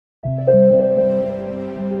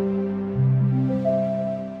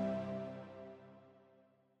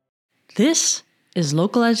This is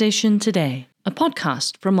Localization Today, a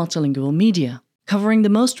podcast from Multilingual Media, covering the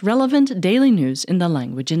most relevant daily news in the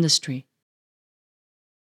language industry.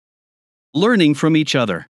 Learning from each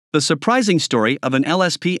other. The surprising story of an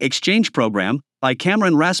LSP exchange program by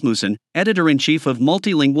Cameron Rasmussen, editor-in-chief of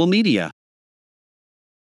Multilingual Media.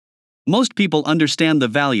 Most people understand the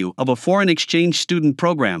value of a foreign exchange student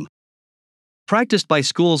program. Practiced by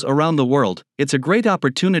schools around the world, it's a great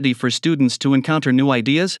opportunity for students to encounter new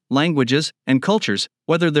ideas, languages, and cultures,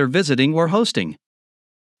 whether they're visiting or hosting.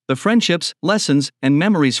 The friendships, lessons, and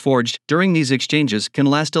memories forged during these exchanges can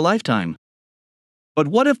last a lifetime. But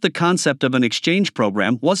what if the concept of an exchange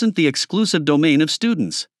program wasn't the exclusive domain of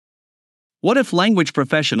students? What if language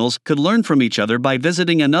professionals could learn from each other by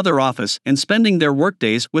visiting another office and spending their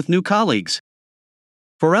workdays with new colleagues?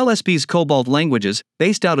 For LSPs Kobalt Languages,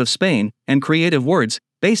 based out of Spain, and Creative Words,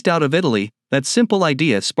 based out of Italy, that simple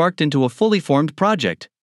idea sparked into a fully formed project.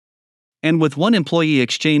 And with one employee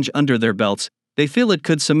exchange under their belts, they feel it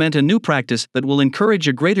could cement a new practice that will encourage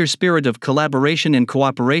a greater spirit of collaboration and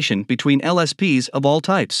cooperation between LSPs of all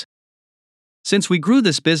types. Since we grew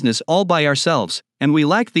this business all by ourselves, and we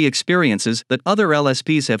lack the experiences that other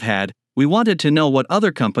LSPs have had, we wanted to know what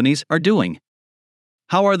other companies are doing.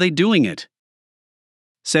 How are they doing it?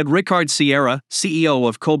 Said Ricard Sierra, CEO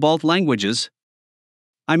of Kobalt Languages.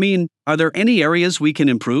 I mean, are there any areas we can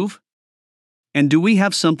improve? And do we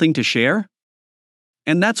have something to share?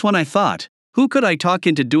 And that's when I thought, who could I talk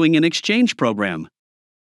into doing an exchange program?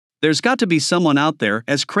 There's got to be someone out there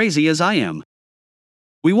as crazy as I am.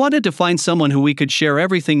 We wanted to find someone who we could share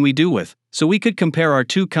everything we do with, so we could compare our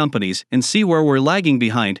two companies and see where we're lagging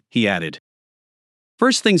behind, he added.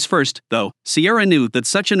 First things first, though, Sierra knew that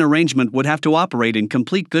such an arrangement would have to operate in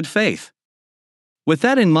complete good faith. With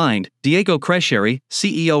that in mind, Diego Crescieri,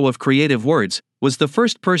 CEO of Creative Words, was the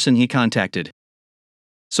first person he contacted.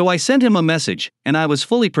 So I sent him a message, and I was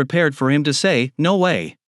fully prepared for him to say, "No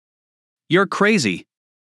way. You're crazy."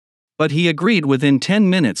 But he agreed within 10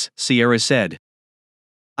 minutes, Sierra said.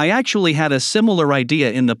 I actually had a similar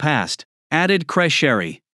idea in the past, added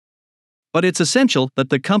Crescieri. But it's essential that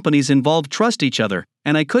the companies involved trust each other,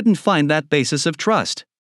 and I couldn't find that basis of trust.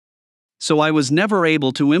 So I was never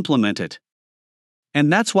able to implement it.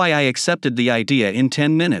 And that's why I accepted the idea in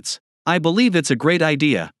 10 minutes. I believe it's a great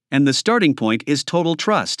idea, and the starting point is total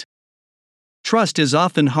trust. Trust is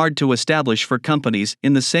often hard to establish for companies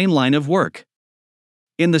in the same line of work.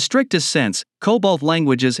 In the strictest sense, Kobalt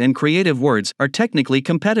Languages and Creative Words are technically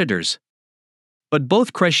competitors. But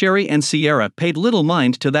both Crescieri and Sierra paid little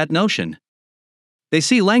mind to that notion. They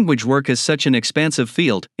see language work as such an expansive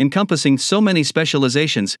field, encompassing so many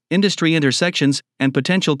specializations, industry intersections, and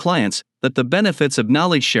potential clients, that the benefits of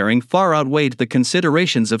knowledge sharing far outweighed the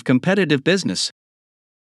considerations of competitive business.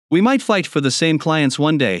 We might fight for the same clients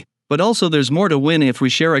one day, but also there's more to win if we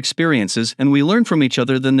share experiences and we learn from each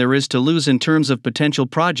other than there is to lose in terms of potential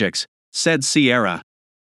projects, said Sierra.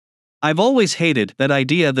 I've always hated that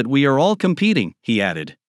idea that we are all competing, he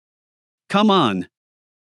added. Come on.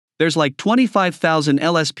 There's like 25,000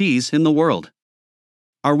 LSPs in the world.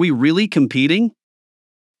 Are we really competing?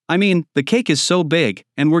 I mean, the cake is so big,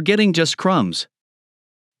 and we're getting just crumbs.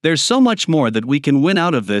 There's so much more that we can win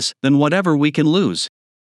out of this than whatever we can lose.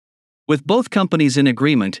 With both companies in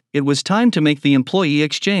agreement, it was time to make the employee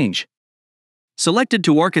exchange. Selected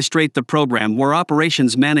to orchestrate the program were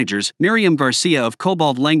operations managers Miriam Garcia of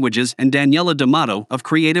Kobalt Languages and Daniela D'Amato of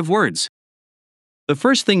Creative Words. The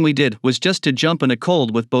first thing we did was just to jump in a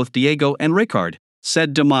cold with both Diego and Ricard,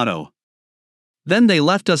 said D'Amato. Then they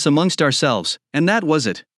left us amongst ourselves, and that was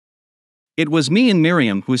it. It was me and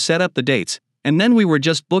Miriam who set up the dates, and then we were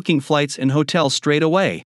just booking flights and hotels straight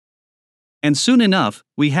away. And soon enough,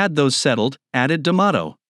 we had those settled, added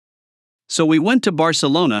D'Amato. So we went to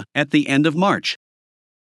Barcelona at the end of March.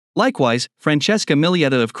 Likewise, Francesca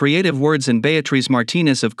Milieta of Creative Words and Beatriz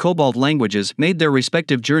Martinez of Kobalt Languages made their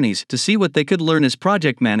respective journeys to see what they could learn as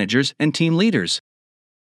project managers and team leaders.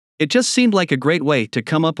 It just seemed like a great way to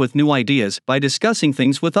come up with new ideas by discussing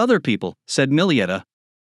things with other people, said Milieta.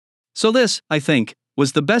 So this, I think,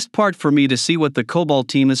 was the best part for me to see what the Kobalt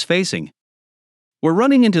team is facing. We're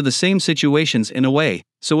running into the same situations in a way,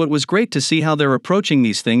 so it was great to see how they're approaching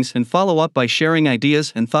these things and follow up by sharing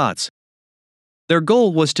ideas and thoughts. Their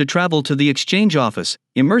goal was to travel to the exchange office,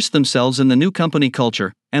 immerse themselves in the new company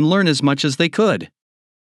culture, and learn as much as they could.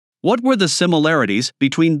 What were the similarities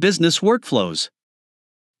between business workflows?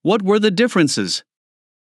 What were the differences?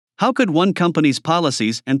 How could one company's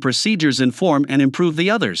policies and procedures inform and improve the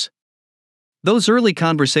others? Those early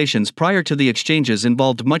conversations prior to the exchanges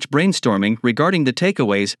involved much brainstorming regarding the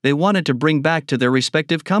takeaways they wanted to bring back to their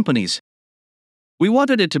respective companies. We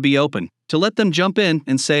wanted it to be open, to let them jump in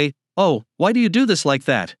and say, "Oh, why do you do this like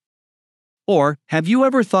that?" Or, "Have you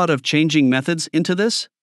ever thought of changing methods into this?"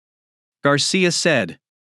 Garcia said.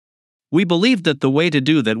 We believed that the way to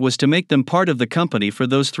do that was to make them part of the company for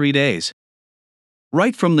those 3 days.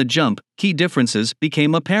 Right from the jump, key differences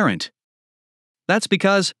became apparent. That's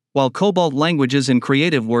because, while Kobalt Languages and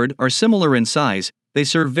Creative Word are similar in size, they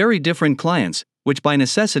serve very different clients, which by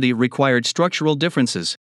necessity required structural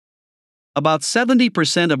differences. About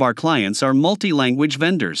 70% of our clients are multi-language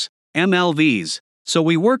vendors, MLVs, so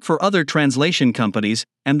we work for other translation companies,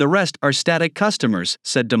 and the rest are static customers,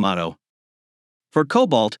 said D'Amato. For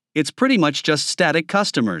Kobalt, it's pretty much just static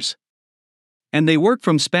customers. And they work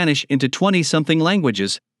from Spanish into 20-something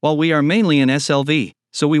languages, while we are mainly an SLV,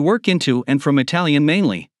 so we work into and from Italian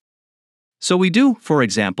mainly. So we do, for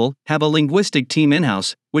example, have a linguistic team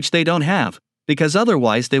in-house, which they don't have, because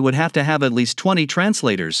otherwise they would have to have at least 20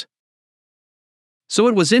 translators. So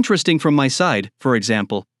it was interesting from my side, for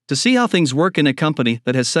example, to see how things work in a company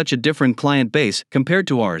that has such a different client base compared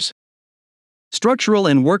to ours. Structural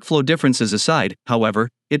and workflow differences aside, however,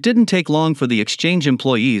 it didn't take long for the exchange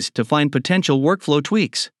employees to find potential workflow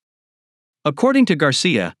tweaks. According to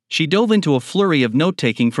Garcia, she dove into a flurry of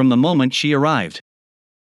note-taking from the moment she arrived.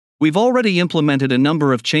 We've already implemented a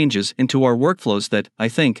number of changes into our workflows that, I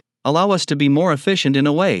think, allow us to be more efficient in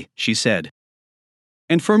a way, she said.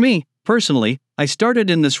 And for me, personally, I started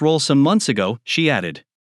in this role some months ago, she added.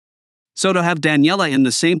 So to have Daniela in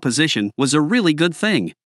the same position was a really good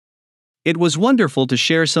thing. It was wonderful to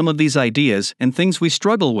share some of these ideas and things we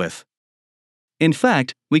struggle with. In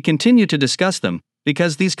fact, we continue to discuss them,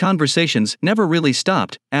 because these conversations never really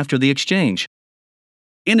stopped after the exchange.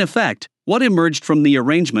 In effect, what emerged from the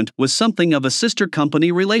arrangement was something of a sister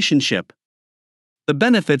company relationship. The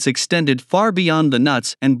benefits extended far beyond the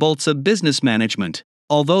nuts and bolts of business management,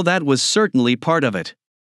 although that was certainly part of it.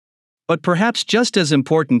 But perhaps just as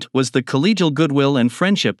important was the collegial goodwill and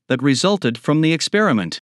friendship that resulted from the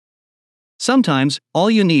experiment. Sometimes,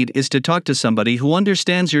 all you need is to talk to somebody who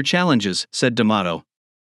understands your challenges, said D'Amato.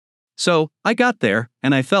 So, I got there,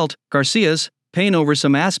 and I felt Garcia's pain over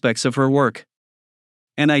some aspects of her work.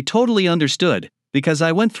 And I totally understood, because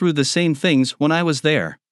I went through the same things when I was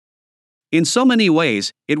there. In so many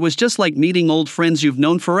ways, it was just like meeting old friends you've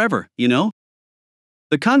known forever, you know?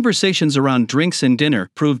 The conversations around drinks and dinner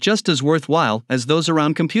proved just as worthwhile as those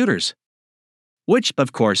around computers. Which,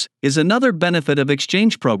 of course, is another benefit of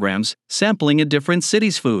exchange programs, sampling a different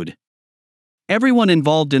city's food. Everyone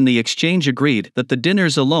involved in the exchange agreed that the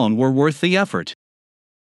dinners alone were worth the effort.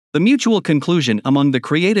 The mutual conclusion among the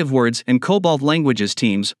Creative Words and Kobalt Languages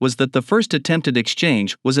teams was that the first attempted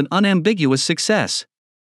exchange was an unambiguous success.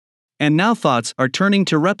 And now thoughts are turning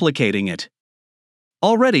to replicating it.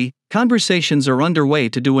 Already, conversations are underway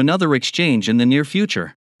to do another exchange in the near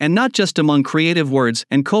future, and not just among Creative Words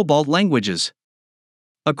and Kobalt Languages.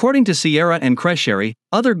 According to Sierra and Crescieri,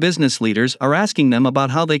 other business leaders are asking them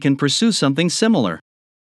about how they can pursue something similar.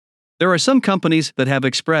 There are some companies that have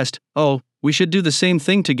expressed, "Oh, we should do the same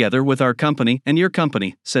thing together with our company and your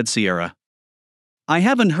company," said Sierra. I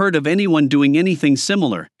haven't heard of anyone doing anything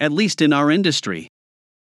similar, at least in our industry.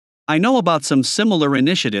 I know about some similar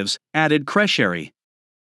initiatives, added Crescieri.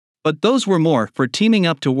 But those were more for teaming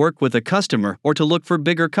up to work with a customer or to look for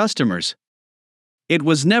bigger customers. It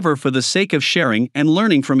was never for the sake of sharing and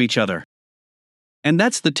learning from each other. And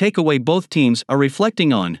that's the takeaway both teams are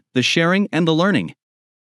reflecting on, the sharing and the learning.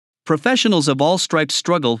 Professionals of all stripes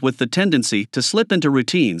struggle with the tendency to slip into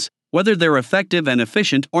routines, whether they're effective and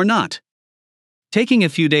efficient or not. Taking a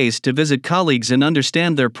few days to visit colleagues and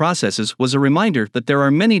understand their processes was a reminder that there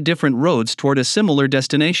are many different roads toward a similar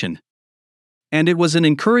destination. And it was an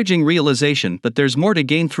encouraging realization that there's more to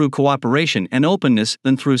gain through cooperation and openness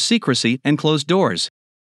than through secrecy and closed doors.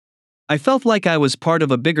 I felt like I was part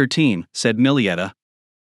of a bigger team, said Milieta.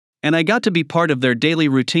 And I got to be part of their daily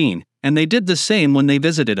routine, and they did the same when they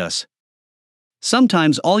visited us.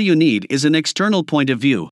 Sometimes all you need is an external point of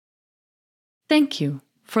view. Thank you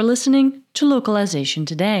for listening to Localization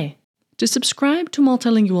Today. To subscribe to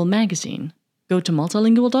Multilingual Magazine, go to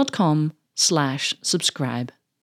multilingual.com/subscribe.